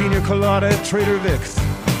drinking a pina colada at Trader Vic's,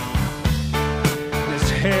 and his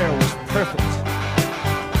hair was perfect.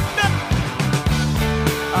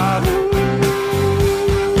 Ahoo.